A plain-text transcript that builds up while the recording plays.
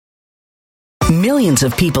Millions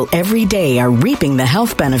of people every day are reaping the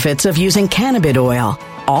health benefits of using cannabis oil,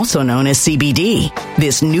 also known as CBD.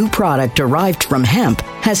 This new product derived from hemp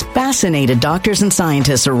has fascinated doctors and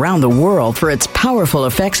scientists around the world for its powerful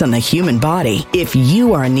effects on the human body. If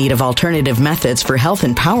you are in need of alternative methods for health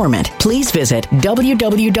empowerment, please visit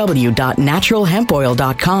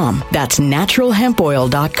www.naturalhempoil.com. That's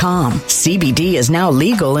naturalhempoil.com. CBD is now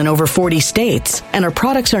legal in over 40 states, and our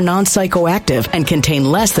products are non-psychoactive and contain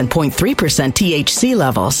less than 0.3% THC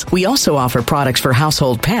levels. We also offer products for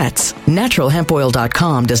household pets.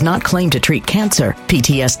 Naturalhempoil.com does not claim to treat cancer,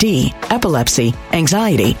 PTSD, epilepsy,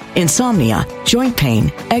 anxiety, insomnia, joint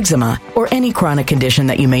pain, eczema, or any chronic condition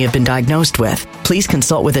that you may have been diagnosed with. Please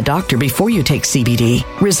consult with a doctor before you take CBD.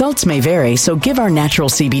 Results may vary, so give our natural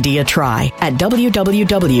CBD a try at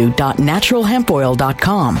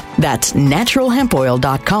www.naturalhempoil.com. That's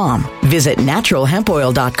naturalhempoil.com. Visit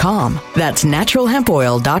naturalhempoil.com. That's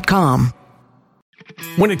naturalhempoil.com.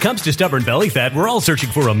 When it comes to stubborn belly fat, we're all searching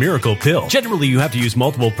for a miracle pill. Generally, you have to use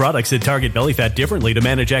multiple products that target belly fat differently to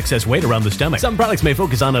manage excess weight around the stomach. Some products may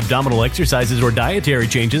focus on abdominal exercises or dietary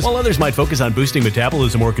changes, while others might focus on boosting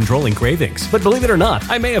metabolism or controlling cravings. But believe it or not,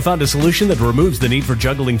 I may have found a solution that removes the need for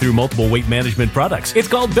juggling through multiple weight management products. It's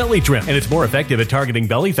called Belly Trim, and it's more effective at targeting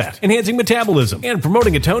belly fat, enhancing metabolism, and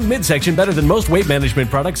promoting a toned midsection better than most weight management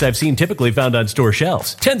products I've seen typically found on store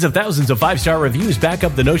shelves. Tens of thousands of 5-star reviews back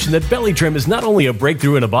up the notion that Belly Trim is not only a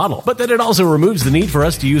breakthrough in a bottle, but that it also removes the need for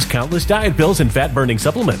us to use countless diet pills and fat-burning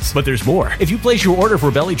supplements. But there's more. If you place your order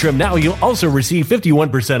for Belly Trim now, you'll also receive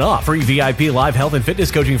 51% off, free VIP live health and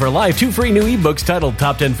fitness coaching for life, 2 free new ebooks titled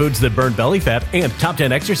Top 10 Foods That Burn Belly Fat and Top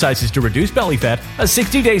 10 Exercises to Reduce Belly Fat, a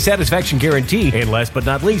 60-day satisfaction guarantee, and last but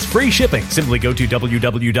not least, free shipping. Simply go to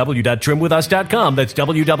www.trimwithus.com. That's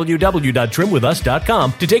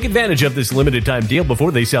www.trimwithus.com to take advantage of this limited time deal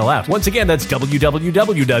before they sell out. Once again, that's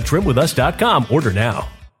www.trimwithus.com. Order now.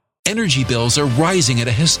 Energy bills are rising at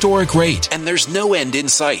a historic rate, and there's no end in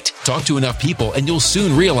sight. Talk to enough people, and you'll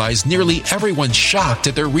soon realize nearly everyone's shocked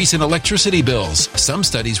at their recent electricity bills. Some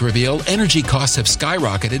studies reveal energy costs have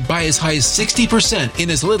skyrocketed by as high as 60%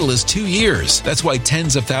 in as little as 2 years. That's why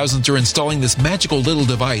tens of thousands are installing this magical little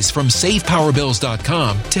device from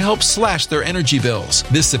SavePowerBills.com to help slash their energy bills.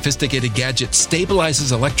 This sophisticated gadget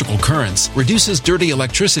stabilizes electrical currents, reduces dirty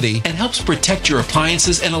electricity, and helps protect your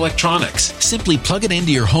appliances and electronics. Simply plug it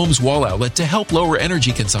into your home's wall outlet to help lower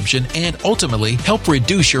energy consumption and ultimately help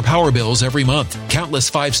reduce your power bills every month.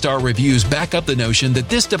 Countless 5-star reviews back up the notion that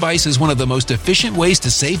this device is one of the most efficient ways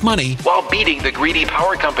to save money while beating the greedy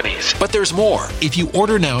power companies. But there's more. If you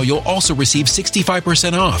order now, you'll also receive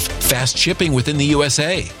 65% off, fast shipping within the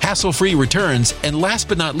USA, hassle-free returns, and last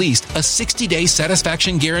but not least, a 60-day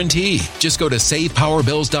satisfaction guarantee. Just go to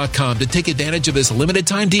SavePowerBills.com to take advantage of this limited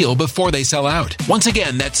time deal before they sell out. Once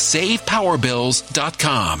again, that's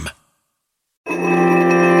SavePowerBills.com.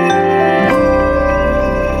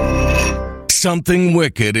 Something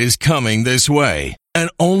wicked is coming this way,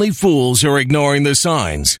 and only fools are ignoring the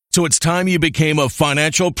signs. So it's time you became a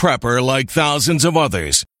financial prepper like thousands of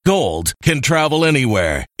others. Gold can travel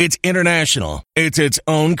anywhere. It's international. It's its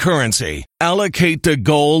own currency. Allocate to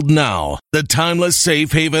gold now, the timeless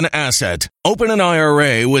safe haven asset. Open an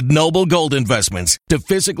IRA with Noble Gold Investments to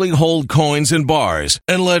physically hold coins and bars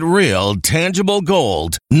and let real, tangible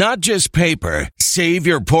gold, not just paper, save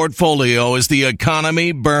your portfolio as the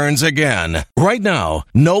economy burns again. Right now,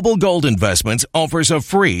 Noble Gold Investments offers a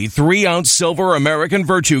free 3-ounce silver American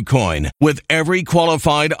Virtue coin with every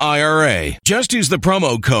qualified IRA. Just use the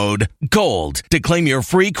promo code GOLD to claim your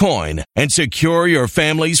free coin and secure your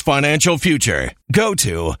family's financial future. Go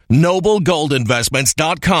to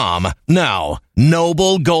noblegoldinvestments.com now.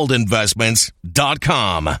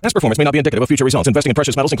 noblegoldinvestments.com. Past performance may not be indicative of future results. Investing in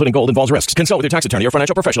precious metals, including gold, involves risks. Consult with your tax attorney or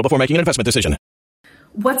financial professional before making an investment decision.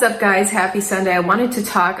 What's up, guys? Happy Sunday. I wanted to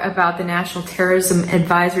talk about the National Terrorism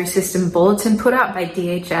Advisory System Bulletin put out by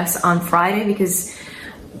DHS on Friday, because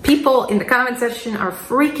people in the comment section are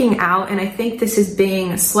freaking out, and I think this is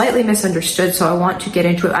being slightly misunderstood, so I want to get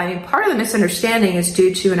into it. I mean, part of the misunderstanding is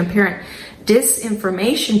due to an apparent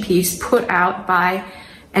disinformation piece put out by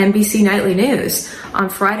NBC Nightly News. On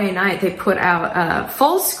Friday night, they put out a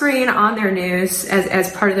full screen on their news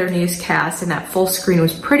as part of their newscast, and that full screen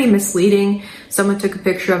was pretty misleading. Someone took a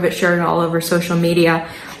picture of it, shared it all over social media,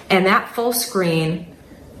 and that full screen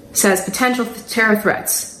says potential terror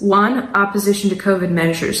threats. 1, opposition to COVID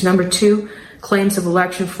measures. 2, claims of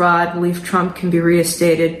election fraud, belief Trump can be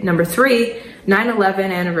reinstated. 3,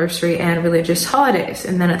 9/11 anniversary and religious holidays.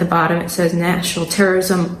 And then at the bottom it says National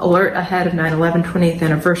Terrorism Alert ahead of 9/11 20th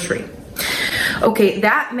anniversary. Okay,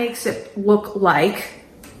 that makes it look like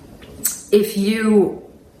if you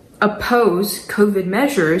oppose COVID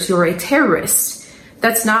measures, you're a terrorist.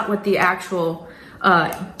 That's not what the actual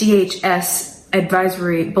DHS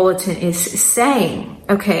advisory bulletin is saying.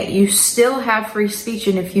 Okay, you still have free speech,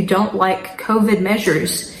 and if you don't like COVID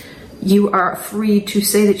measures, you are free to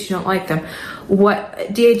say that you don't like them. What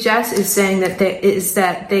DHS is saying is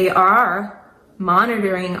that they are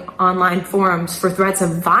monitoring online forums for threats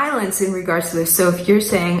of violence in regards to this. So if you're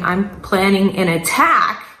saying I'm planning an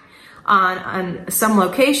attack on some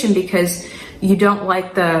location because you don't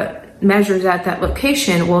like the measures at that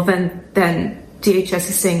location, well then DHS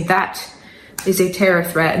is saying that is a terror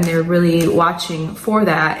threat, and they're really watching for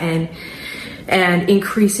that and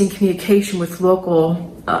increasing communication with local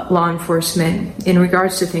law enforcement in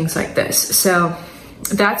regards to things like this. So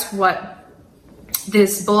that's what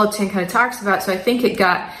this bulletin kind of talks about. So I think it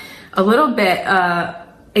got a little bit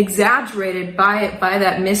exaggerated by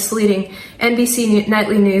that misleading NBC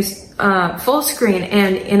nightly news full screen,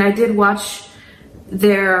 and I did watch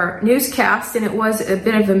their newscast, and it was a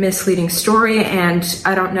bit of a misleading story, and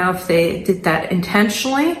I don't know if they did that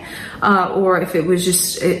intentionally or if it was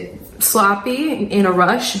just sloppy in a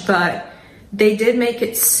rush, but they did make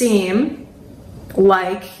it seem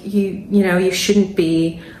like you shouldn't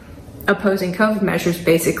be opposing COVID measures,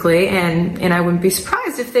 basically, and I wouldn't be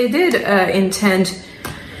surprised if they did intend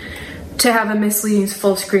to have a misleading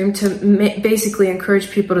full screen to basically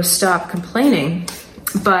encourage people to stop complaining.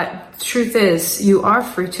 But the truth is, you are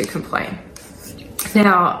free to complain.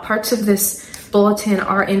 Now, parts of this bulletin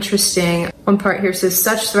are interesting. One part here says,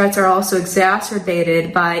 such threats are also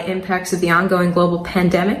exacerbated by impacts of the ongoing global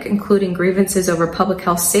pandemic, including grievances over public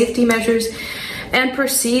health safety measures and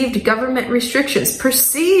perceived government restrictions.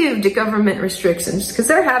 Perceived government restrictions, because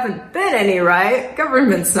there haven't been any, right?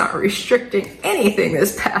 Government's not restricting anything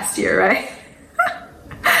this past year, right?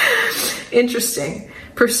 Interesting.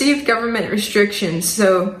 Perceived government restrictions.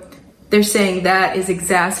 So they're saying that is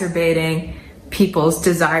exacerbating people's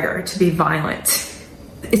desire to be violent.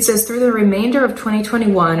 It says, through the remainder of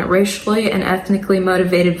 2021, racially and ethnically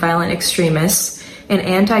motivated violent extremists and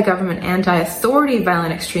anti-government, anti-authority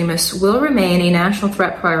violent extremists will remain a national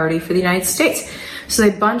threat priority for the United States. So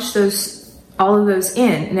they bunched all of those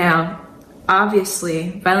in. Now,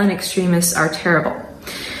 obviously, violent extremists are terrible.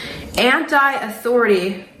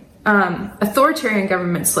 Authoritarian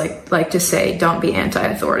governments like to say, don't be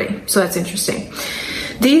anti-authority. So that's interesting.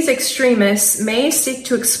 These extremists may seek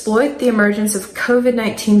to exploit the emergence of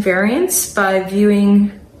COVID-19 variants by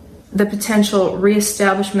viewing the potential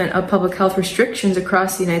reestablishment of public health restrictions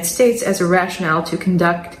across the United States as a rationale to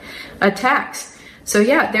conduct attacks. So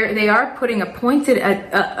yeah, they are putting a pointed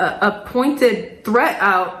threat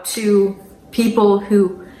out to people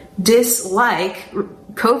who dislike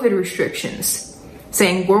COVID restrictions,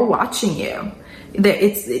 saying we're watching you.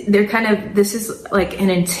 This is like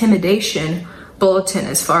an intimidation bulletin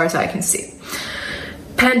as far as I can see.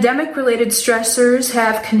 Pandemic-related stressors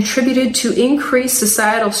have contributed to increased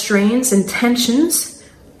societal strains and tensions,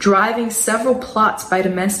 driving several plots by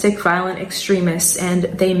domestic violent extremists, and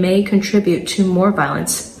they may contribute to more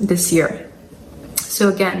violence this year. So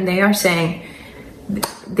again, they are saying,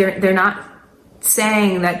 they're not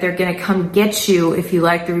saying that they're going to come get you if you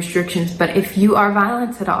like the restrictions, but if you are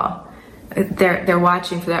violent at all, they're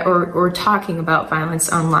watching for that, or talking about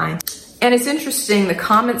violence online. And it's interesting, the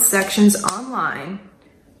comment sections online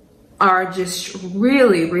are just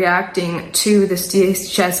really reacting to this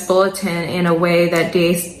DHS bulletin in a way that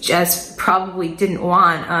DHS probably didn't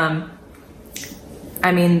want.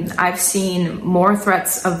 I've seen more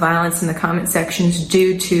threats of violence in the comment sections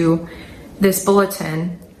due to this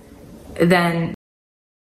bulletin than...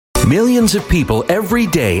 Millions of people every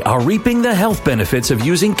day are reaping the health benefits of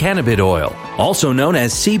using cannabis oil, also known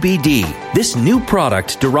as CBD. This new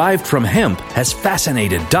product derived from hemp has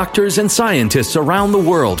fascinated doctors and scientists around the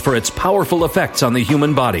world for its powerful effects on the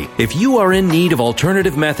human body. If you are in need of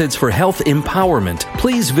alternative methods for health empowerment,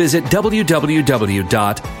 please visit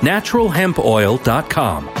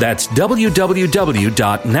www.naturalhempoil.com. That's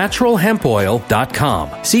www.naturalhempoil.com.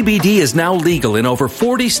 CBD is now legal in over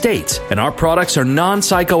 40 states, and our products are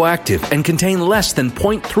non-psychoactive and contain less than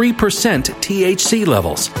 0.3% THC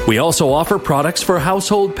levels. We also offer products for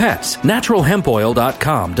household pets.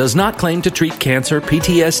 NaturalHempOil.com does not claim to treat cancer,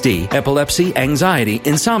 PTSD, epilepsy, anxiety,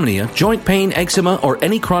 insomnia, joint pain, eczema, or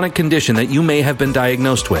any chronic condition that you may have been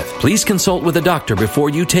diagnosed with. Please consult with a doctor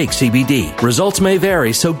before you take CBD. Results may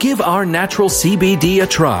vary, so give our natural CBD a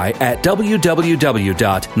try at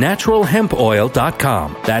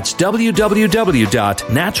www.naturalhempoil.com. That's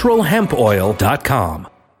www.naturalhempoil.com.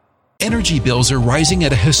 Energy bills are rising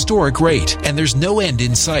at a historic rate, and there's no end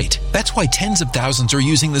in sight. That's why tens of thousands are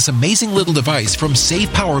using this amazing little device from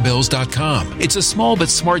SavePowerBills.com. It's a small but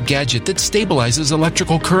smart gadget that stabilizes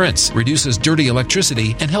electrical currents, reduces dirty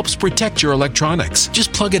electricity, and helps protect your electronics.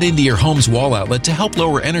 Just plug it into your home's wall outlet to help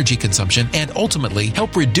lower energy consumption and ultimately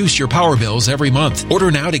help reduce your power bills every month. Order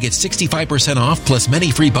now to get 65% off plus many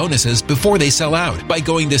free bonuses before they sell out by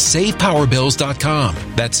going to SavePowerBills.com.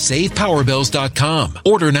 That's SavePowerBills.com.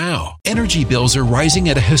 Order now. Energy bills are rising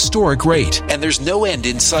at a historic rate, and there's no end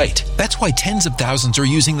in sight. That's why tens of thousands are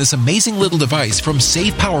using this amazing little device from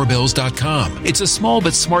SavePowerBills.com. It's a small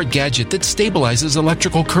but smart gadget that stabilizes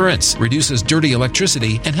electrical currents, reduces dirty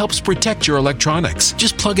electricity, and helps protect your electronics.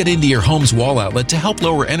 Just plug it into your home's wall outlet to help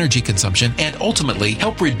lower energy consumption and ultimately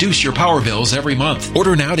help reduce your power bills every month.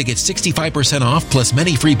 Order now to get 65% off plus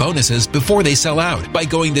many free bonuses before they sell out by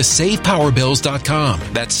going to SavePowerBills.com.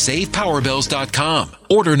 That's SavePowerBills.com.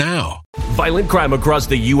 Order now. Violent crime across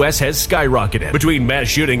the U.S. has skyrocketed. Between mass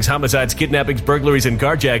shootings, homicides, kidnappings, burglaries, and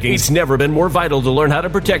carjackings, it's never been more vital to learn how to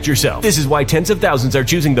protect yourself. This is why tens of thousands are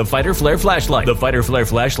choosing the Fighter Flare flashlight. The Fighter Flare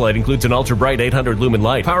flashlight includes an ultra-bright 800 lumen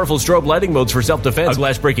light, powerful strobe lighting modes for self-defense, a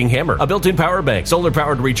glass-breaking hammer, a built-in power bank,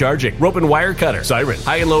 solar-powered recharging, rope and wire cutter, siren,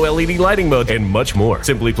 high and low LED lighting mode, and much more.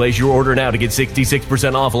 Simply place your order now to get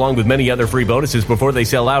 66% off along with many other free bonuses before they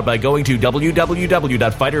sell out by going to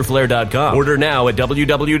www.fighterflare.com. Order now at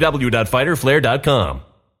www.fighterflare.com.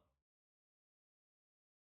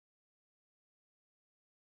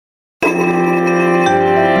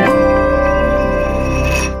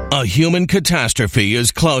 A human catastrophe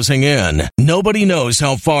is closing in. Nobody knows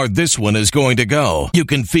how far this one is going to go. You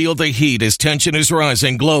can feel the heat as tension is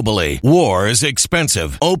rising globally. War is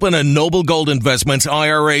expensive. Open a Noble Gold Investments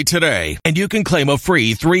IRA today, and you can claim a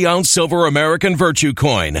free 3-ounce silver American Virtue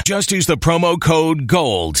coin. Just use the promo code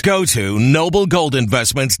GOLD. Go to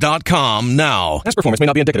noblegoldinvestments.com now. Past performance may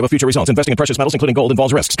not be indicative of future results. Investing in precious metals, including gold,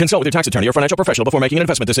 involves risks. Consult with your tax attorney or financial professional before making an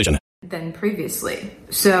investment decision. Than previously.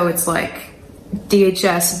 So it's like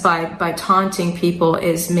DHS, by taunting people,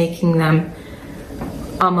 is making them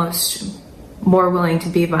almost more willing to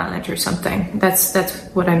be violent or something. That's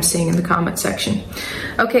what I'm seeing in the comment section.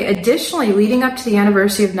 Okay, additionally, leading up to the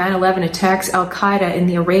anniversary of 9/11 attacks, Al-Qaeda in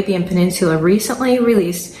the Arabian Peninsula recently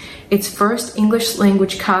released its first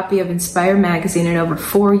English-language copy of Inspire magazine in over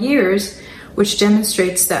 4 years, which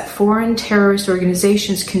demonstrates that foreign terrorist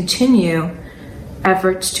organizations continue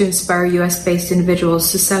efforts to inspire U.S.-based individuals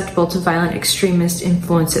susceptible to violent extremist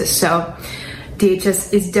influences. So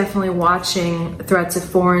DHS is definitely watching threats of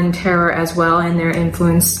foreign terror as well and their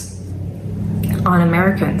influence on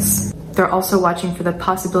Americans. They're also watching for the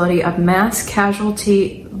possibility of mass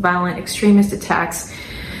casualty violent extremist attacks.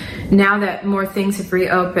 Now that more things have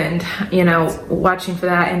reopened, watching for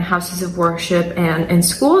that in houses of worship and in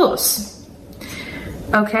schools.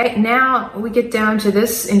 Okay, now we get down to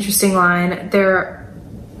this interesting line. There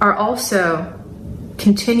are also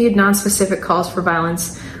continued non-specific calls for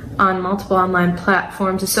violence on multiple online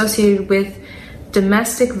platforms associated with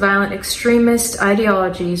domestic violent extremist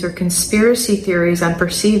ideologies or conspiracy theories on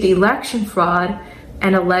perceived election fraud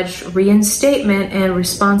and alleged reinstatement and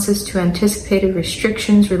responses to anticipated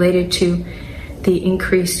restrictions related to the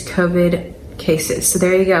increased COVID cases. So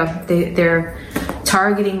there you go. They're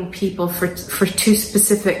targeting people for two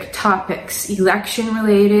specific topics: election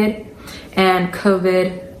related and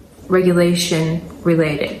COVID regulation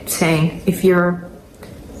related, saying if you're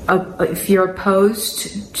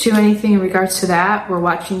opposed to anything in regards to that, we're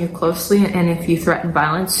watching you closely, and if you threaten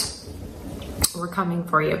violence, we're coming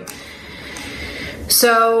for you.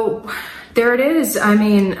 So there it is. I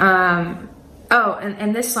mean,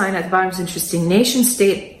 and this line at the bottom is interesting.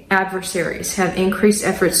 Nation-state adversaries have increased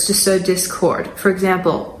efforts to sow discord. For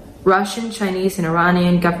example, Russian, Chinese, and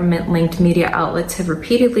Iranian government-linked media outlets have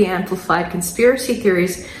repeatedly amplified conspiracy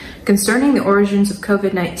theories concerning the origins of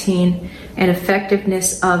COVID-19 and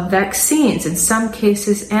effectiveness of vaccines, in some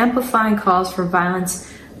cases amplifying calls for violence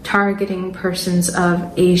targeting persons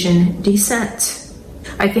of Asian descent.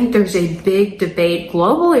 I think there's a big debate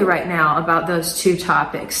globally right now about those two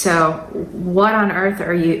topics. So what on earth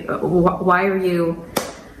why are you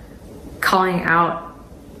calling out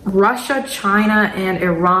Russia, China, and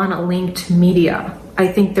Iran-linked media? I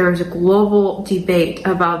think there is a global debate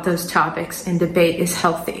about those topics, and debate is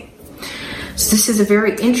healthy. So this is a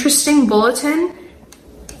very interesting bulletin.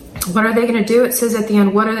 What are they going to do? It says at the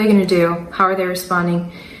end, what are they going to do? How are they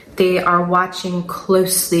responding? They are watching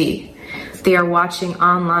closely. They are watching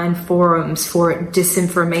online forums for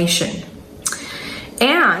disinformation.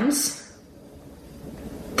 And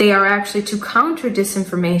they are actually, to counter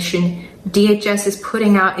disinformation, DHS is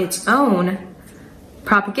putting out its own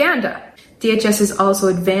propaganda. DHS is also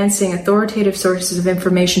advancing authoritative sources of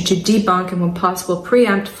information to debunk and, when possible,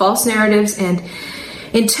 preempt false narratives and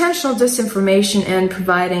intentional disinformation, and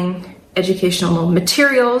providing educational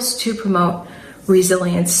materials to promote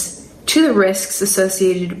resilience to the risks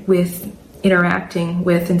associated with interacting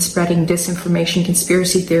with and spreading disinformation,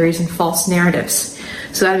 conspiracy theories, and false narratives.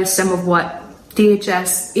 So that is some of what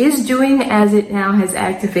DHS is doing as it now has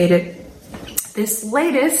activated this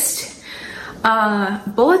latest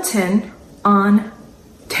bulletin on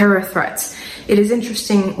terror threats. It is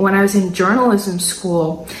interesting, when I was in journalism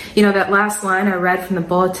school, that last line I read from the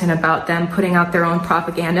bulletin about them putting out their own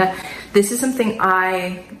propaganda, this is something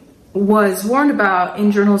I was warned about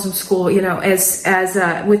in journalism school, as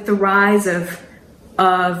with the rise of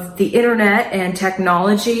the internet and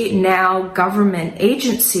technology, now government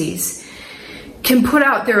agencies can put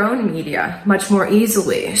out their own media much more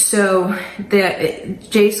easily. So the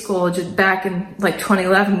J School just back in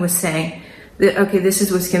 2011 was saying that, okay, this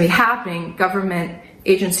is what's going to be happening. Government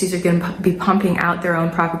agencies are going to be pumping out their own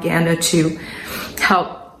propaganda to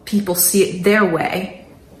help people see it their way.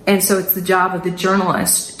 And so it's the job of the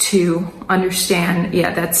journalist to understand,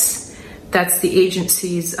 that's the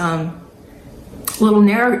agency's little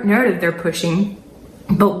narrative they're pushing,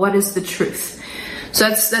 but what is the truth? So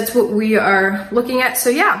that's what we are looking at.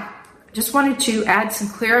 So just wanted to add some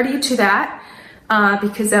clarity to that,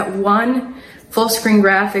 because that one full screen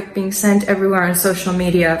graphic being sent everywhere on social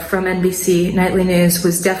media from NBC Nightly News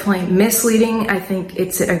was definitely misleading. I think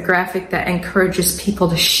it's a graphic that encourages people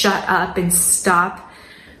to shut up and stop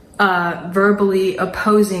verbally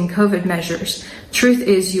opposing COVID measures. Truth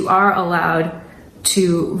is, you are allowed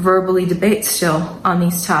to verbally debate still on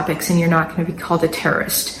these topics, and you're not going to be called a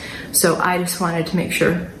terrorist. So I just wanted to make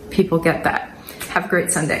sure people get that. Have a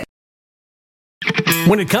great Sunday.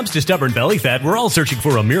 When it comes to stubborn belly fat, we're all searching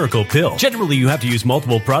for a miracle pill. Generally, you have to use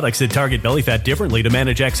multiple products that target belly fat differently to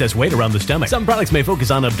manage excess weight around the stomach. Some products may focus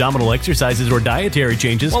on abdominal exercises or dietary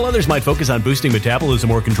changes, while others might focus on boosting metabolism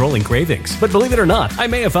or controlling cravings. But believe it or not, I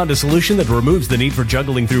may have found a solution that removes the need for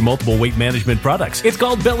juggling through multiple weight management products. It's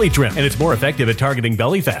called Belly Trim, and it's more effective at targeting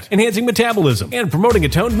belly fat, enhancing metabolism, and promoting a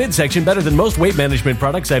toned midsection better than most weight management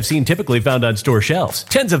products I've seen typically found on store shelves.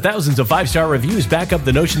 Tens of thousands of 5-star reviews back up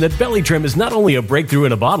the notion that Belly Trim is not only a breakthrough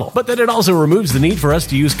in a bottle, but that it also removes the need for us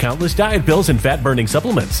to use countless diet pills and fat-burning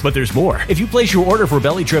supplements. But there's more. If you place your order for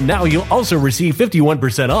Belly Trim now, you'll also receive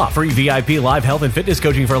 51% off, free VIP live health and fitness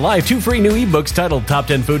coaching for life, 2 free new ebooks titled Top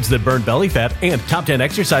 10 Foods That Burn Belly Fat and Top 10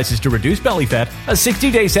 Exercises to Reduce Belly Fat, a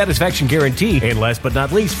 60-day satisfaction guarantee, and last but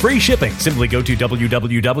not least, free shipping. Simply go to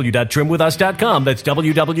www.trimwithus.com. That's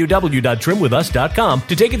www.trimwithus.com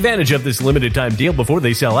to take advantage of this limited time deal before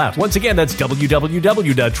they sell out. Once again, that's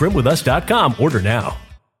www.trimwithus.com. Order now.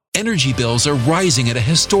 Energy bills are rising at a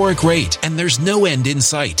historic rate, and there's no end in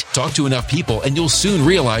sight. Talk to enough people, and you'll soon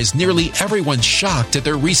realize nearly everyone's shocked at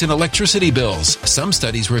their recent electricity bills. Some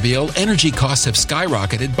studies reveal energy costs have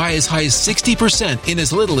skyrocketed by as high as 60% in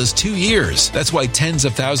as little as 2 years. That's why tens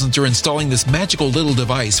of thousands are installing this magical little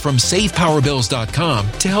device from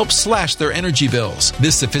SavePowerBills.com to help slash their energy bills.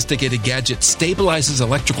 This sophisticated gadget stabilizes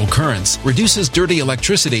electrical currents, reduces dirty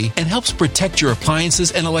electricity, and helps protect your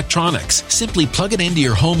appliances and electronics. Simply plug it into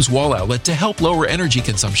your home's wall outlet to help lower energy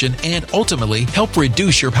consumption and ultimately help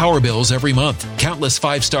reduce your power bills every month. Countless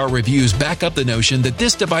 5-star reviews back up the notion that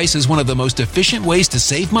this device is one of the most efficient ways to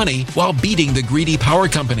save money while beating the greedy power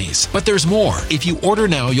companies. But there's more. If you order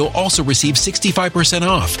now, you'll also receive 65%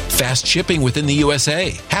 off, fast shipping within the USA,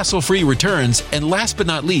 hassle-free returns, and last but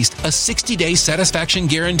not least, a 60-day satisfaction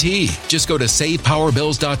guarantee. Just go to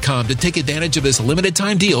SavePowerBills.com to take advantage of this limited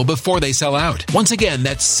time deal before they sell out. Once again,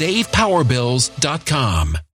 that's SavePowerBills.com.